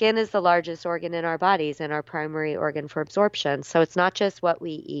 the skin is the largest organ in our bodies and our primary organ for absorption. So it's not just what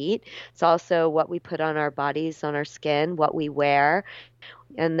we eat. It's also what we put on our bodies, on our skin, what we wear.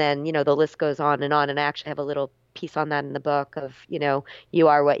 And then, the list goes on. And I actually have a little piece on that in the book of, you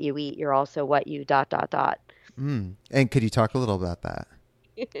are what you eat. You're also what you ... And could you talk a little about that?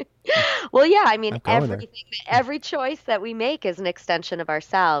 Well, yeah, every choice that we make is an extension of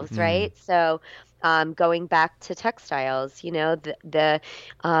ourselves, right? So going back to textiles, the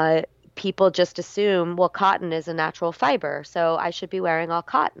people just assume, well, cotton is a natural fiber, so I should be wearing all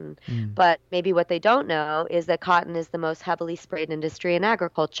cotton. But maybe what they don't know is that cotton is the most heavily sprayed industry in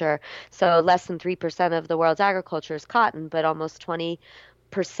agriculture. So less than 3% of the world's agriculture is cotton, but almost 20%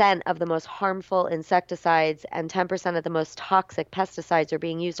 of the most harmful insecticides and 10% of the most toxic pesticides are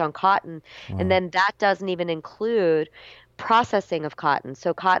being used on cotton. Wow. And then that doesn't even include processing of cotton.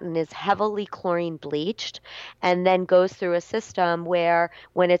 So cotton is heavily chlorine bleached and then goes through a system where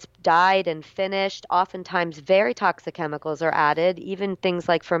when it's dyed and finished, oftentimes very toxic chemicals are added, even things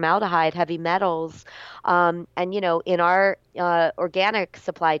like formaldehyde, heavy metals. And, in our organic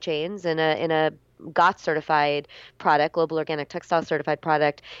supply chains, in a GOTS certified product, Global Organic Textile certified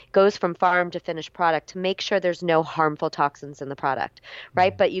product, goes from farm to finished product to make sure there's no harmful toxins in the product,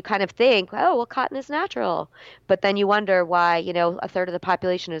 right? But you kind of think, oh, well, cotton is natural. But then you wonder why, a third of the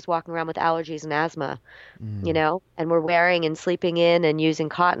population is walking around with allergies and asthma, and we're wearing and sleeping in and using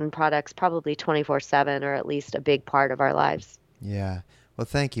cotton products probably 24/7 or at least a big part of our lives. Yeah. Well,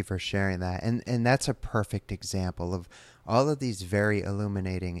 thank you for sharing that. And that's a perfect example of all of these very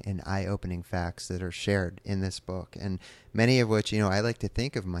illuminating and eye-opening facts that are shared in this book, and many of which, I like to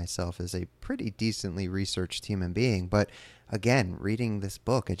think of myself as a pretty decently researched human being. But again, reading this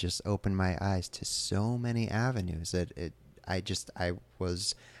book, it just opened my eyes to so many avenues that I don't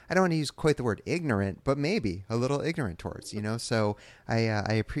want to use quite the word ignorant, but maybe a little ignorant towards, so I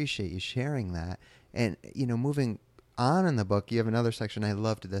appreciate you sharing that. And, moving on in the book, you have another section. I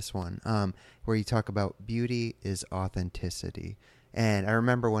loved this one, where you talk about beauty is authenticity. And I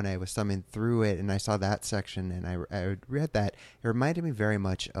remember when I was thumbing through it and I saw that section and I read that, it reminded me very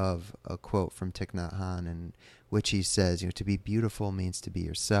much of a quote from Thich Nhat Hanh, in which he says, to be beautiful means to be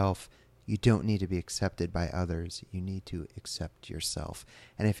yourself. You don't need to be accepted by others. You need to accept yourself.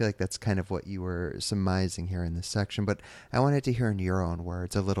 And I feel like that's kind of what you were surmising here in this section. But I wanted to hear in your own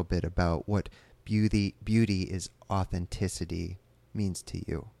words a little bit about what beauty is authenticity means to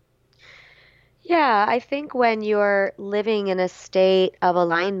you. Yeah, I think when you're living in a state of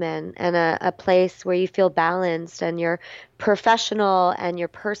alignment and a place where you feel balanced and your professional and your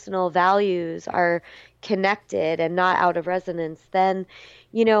personal values are connected and not out of resonance, then,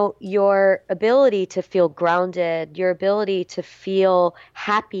 your ability to feel grounded, your ability to feel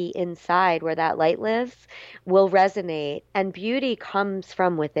happy inside where that light lives will resonate. And beauty comes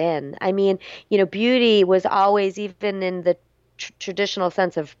from within. I mean, beauty was always, even in the traditional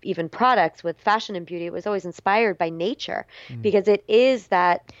sense of even products with fashion and beauty, it was always inspired by nature Mm. because it is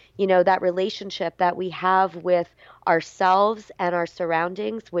that, that relationship that we have with ourselves and our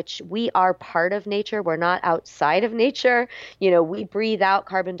surroundings, which we are part of nature. We're not outside of nature. We breathe out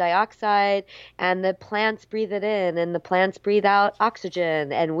carbon dioxide and the plants breathe it in, and the plants breathe out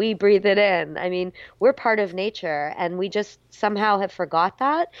oxygen and we breathe it in. I mean, we're part of nature and we just somehow have forgot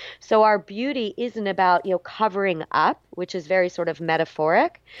that. So our beauty isn't about, covering up, which is very sort of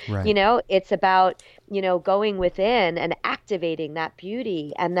metaphoric. Right. It's about, going within and activating that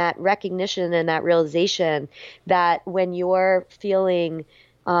beauty and that recognition and that realization that when you're feeling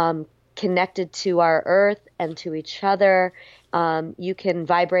connected to our earth and to each other, you can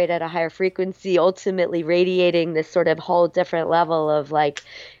vibrate at a higher frequency, ultimately radiating this sort of whole different level of like,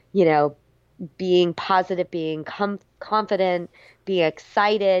 you know, being positive, being confident, being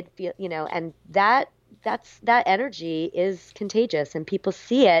excited, and that energy is contagious and people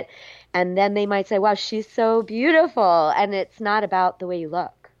see it, and then they might say, wow, she's so beautiful, and it's not about the way you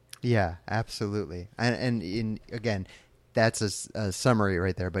look. Yeah, absolutely. And again, that's a summary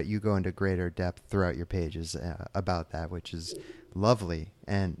right there, but you go into greater depth throughout your pages about that, which is lovely.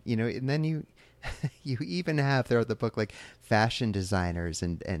 And and then you you even have throughout the book like fashion designers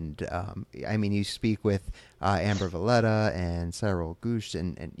and I mean you speak with Amber Valletta and Cyril Gouche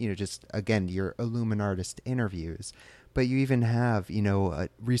and just again your Illuminartist interviews, but you even have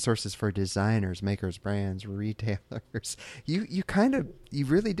resources for designers, makers, brands, retailers. You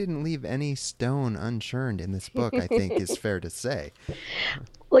really didn't leave any stone unturned in this book, I think is fair to say.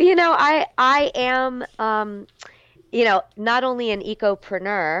 Well, I am not only an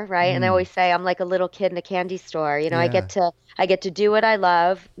ecopreneur, right? And I Mm, always say I'm like a little kid in a candy store. I yeah, get to do what I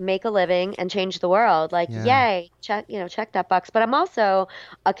love, make a living, and change the world. Like, yeah, yay, check that box. But I'm also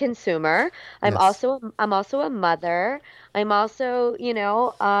a consumer. yes. I'm also a mother. I'm also,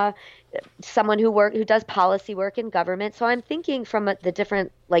 someone who does policy work in government. So I'm thinking from the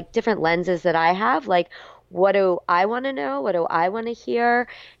different lenses that I have, like what do I want to know? What do I want to hear?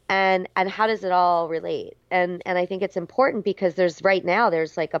 And how does it all relate? And I think it's important because there's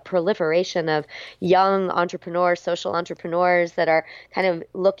like a proliferation of young entrepreneurs, social entrepreneurs that are kind of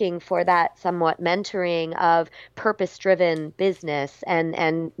looking for that somewhat mentoring of purpose-driven business and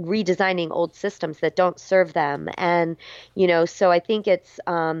redesigning old systems that don't serve them. And so I think it's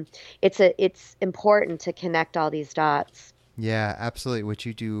important to connect all these dots. Yeah, absolutely. Which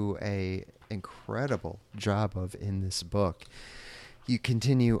you do a incredible job of in this book. You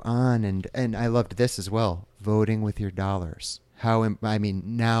continue on, and I loved this as well. Voting with your dollars. I mean,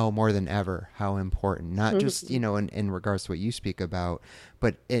 now more than ever, how important. Not just in regards to what you speak about,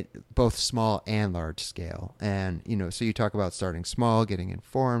 but it both small and large scale. And so you talk about starting small, getting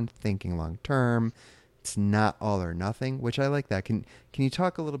informed, thinking long term. It's not all or nothing, which I like that. Can you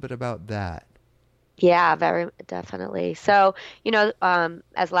talk a little bit about that? Yeah, very definitely. So,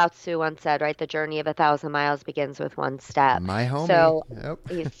 as Lao Tzu once said, right, the journey of 1,000 miles begins with one step. My homie. So,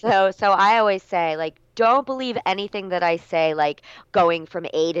 Yep. so I always say, like, don't believe anything that I say, like going from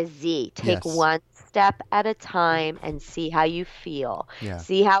A to Z. Take Yes. one step at a time and see how you feel. Yeah.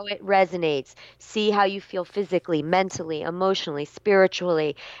 See how it resonates. See how you feel physically, mentally, emotionally,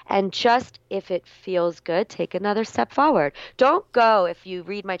 spiritually. And just if it feels good, take another step forward. Don't go, if you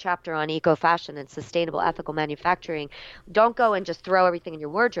read my chapter on eco fashion and sustainable ethical manufacturing, don't go and just throw everything in your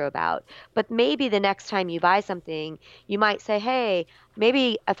wardrobe out. But maybe the next time you buy something, you might say, hey,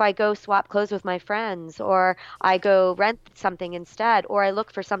 maybe if I go swap clothes with my friends, or I go rent something instead, or I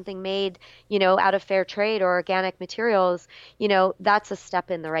look for something made, out of fair trade or organic materials, that's a step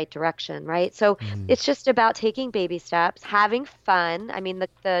in the right direction, right? So Mm. it's just about taking baby steps, having fun. I mean,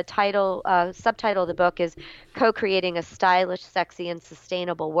 the subtitle of the book is Co-Creating a Stylish, Sexy, and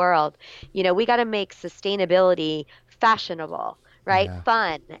Sustainable World. We got to make sustainability fashionable, right? Yeah.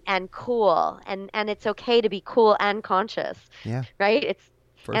 Fun and cool. And it's okay to be cool and conscious, Yeah. right?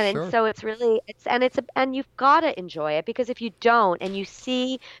 For And sure. so it's really and you've got to enjoy it, because if you don't and you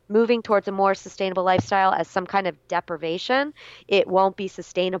see moving towards a more sustainable lifestyle as some kind of deprivation, it won't be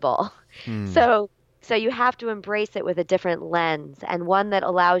sustainable. Mm. So So you have to embrace it with a different lens, and one that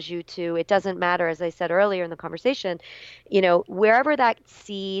allows you to, it doesn't matter, as I said earlier in the conversation, wherever that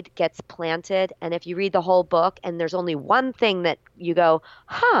seed gets planted, and if you read the whole book and there's only one thing that you go,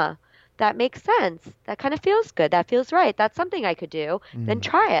 huh, that makes sense. That kind of feels good. That feels right. That's something I could do. Then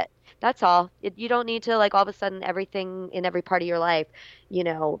try it. That's all. You don't need to like all of a sudden everything in every part of your life,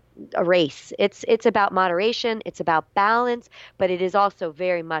 erase. It's about moderation. It's about balance, but it is also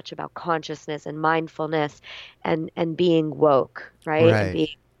very much about consciousness and mindfulness and being woke, right? And Right.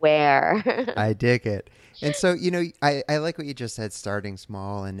 being aware. I dig it. And so, I like what you just said, starting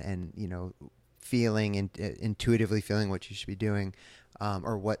small and feeling and intuitively feeling what you should be doing,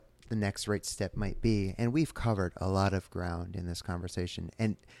 or what the next right step might be. And we've covered a lot of ground in this conversation.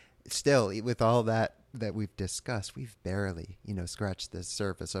 And still, with all that we've discussed, we've barely, scratched the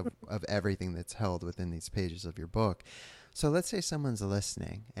surface of everything that's held within these pages of your book. So let's say someone's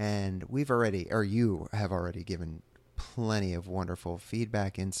listening and you have already given plenty of wonderful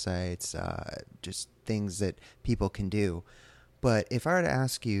feedback, insights, just things that people can do. But if I were to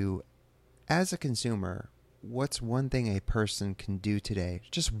ask you, as a consumer, what's one thing a person can do today,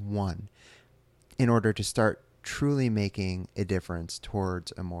 just one, in order to start truly making a difference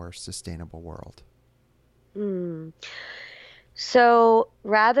towards a more sustainable world? So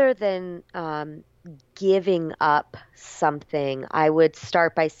rather than giving up something, I would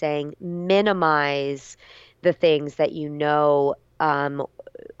start by saying minimize the things that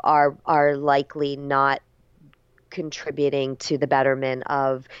are likely not contributing to the betterment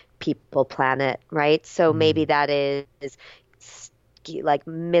of people, planet, right? So maybe that is like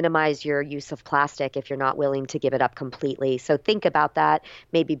minimize your use of plastic if you're not willing to give it up completely. So think about that.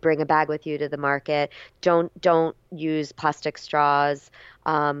 Maybe bring a bag with you to the market. Don't use plastic straws.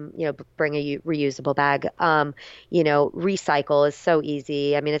 Bring a reusable bag. Recycle is so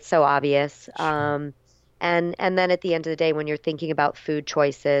easy. I mean, it's so obvious. Sure. And then at the end of the day, when you're thinking about food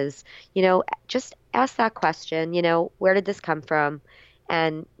choices, just ask that question, where did this come from?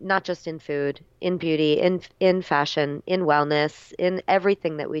 And not just in food, in beauty, in fashion, in wellness, in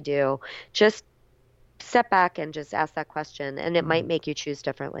everything that we do. Just step back and just ask that question, and it might make you choose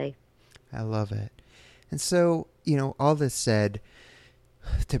differently. I love it. And so, all this said,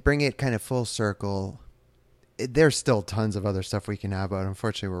 to bring it kind of full circle, there's still tons of other stuff we can have, but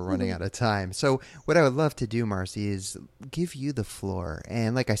unfortunately we're running out of time. So what I would love to do, Marcy, is give you the floor.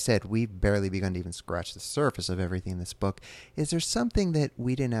 And like I said, we've barely begun to even scratch the surface of everything in this book. Is there something that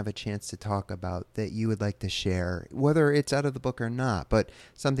we didn't have a chance to talk about that you would like to share, whether it's out of the book or not, but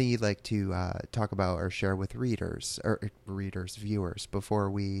something you'd like to talk about or share with viewers,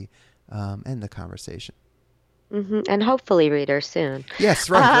 before we end the conversation? And hopefully readers soon. Yes,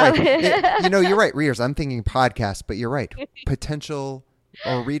 right. You're right, readers. I'm thinking podcast, but you're right. Potential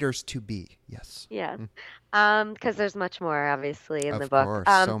or readers to be. Yes. Yeah. Because there's much more, obviously, in the book. Of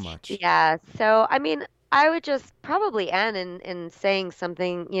course, so much. Yeah. So, I mean, I would just probably end in saying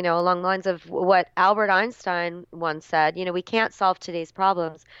something, along the lines of what Albert Einstein once said. We can't solve today's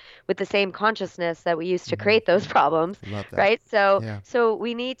problems with the same consciousness that we used to create those problems, Love that. right? So, Yeah. so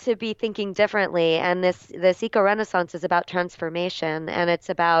we need to be thinking differently. And this eco-renaissance is about transformation, and it's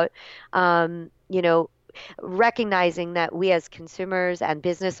about, recognizing that we as consumers and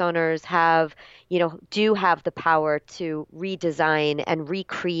business owners do have the power to redesign and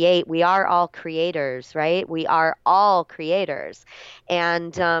recreate. We are all creators, right? We are all creators.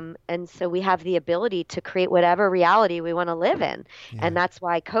 And so we have the ability to create whatever reality we want to live in. Yeah. And that's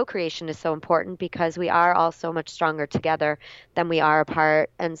why co-creation is so important, because we are all so much stronger together than we are apart.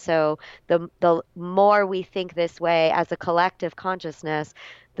 And so the more we think this way as a collective consciousness,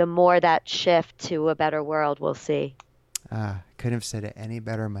 the more that shift to a better world we'll see. Couldn't have said it any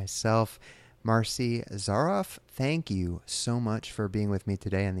better myself. Marcy Zaroff, thank you so much for being with me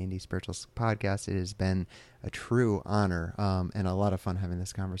today on the Indie Spirituals podcast. It has been a true honor and a lot of fun having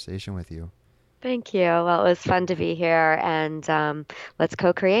this conversation with you. Thank you. Well, it was fun to be here, and let's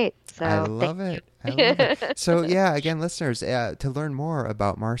co-create. So I love it. So yeah, again, listeners, to learn more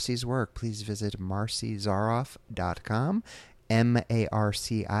about Marcy's work, please visit marcyzaroff.com.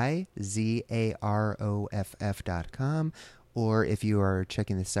 marcizaroff.com. Or if you are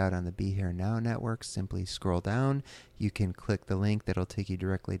checking this out on the Be Here Now network, simply scroll down. You can click the link that'll take you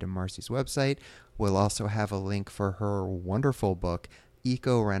directly to Marcy's website. We'll also have a link for her wonderful book,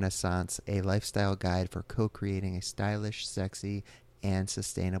 Eco-Renaissance, a lifestyle guide for co-creating a stylish, sexy, and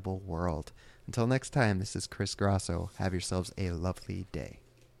sustainable world. Until next time, this is Chris Grosso. Have yourselves a lovely day.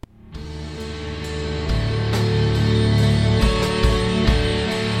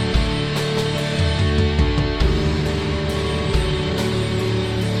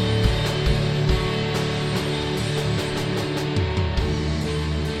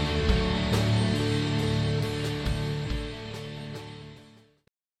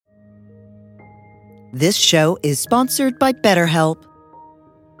 This show is sponsored by BetterHelp.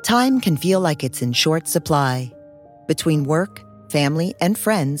 Time can feel like it's in short supply. Between work, family, and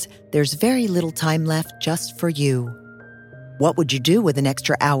friends, there's very little time left just for you. What would you do with an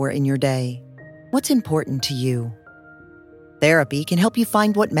extra hour in your day? What's important to you? Therapy can help you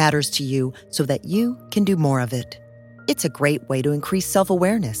find what matters to you so that you can do more of it. It's a great way to increase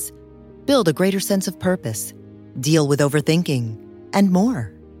self-awareness, build a greater sense of purpose, deal with overthinking, and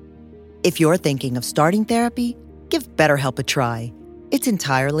more. If you're thinking of starting therapy, give BetterHelp a try. It's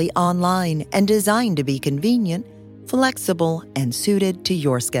entirely online and designed to be convenient, flexible, and suited to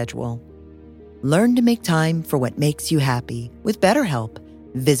your schedule. Learn to make time for what makes you happy with BetterHelp.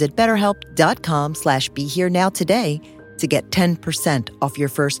 Visit BetterHelp.com/BeHereNow today to get 10% off your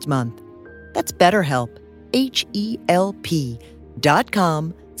first month. That's BetterHelp,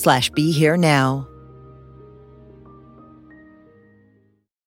 HELP.com/BeHereNow.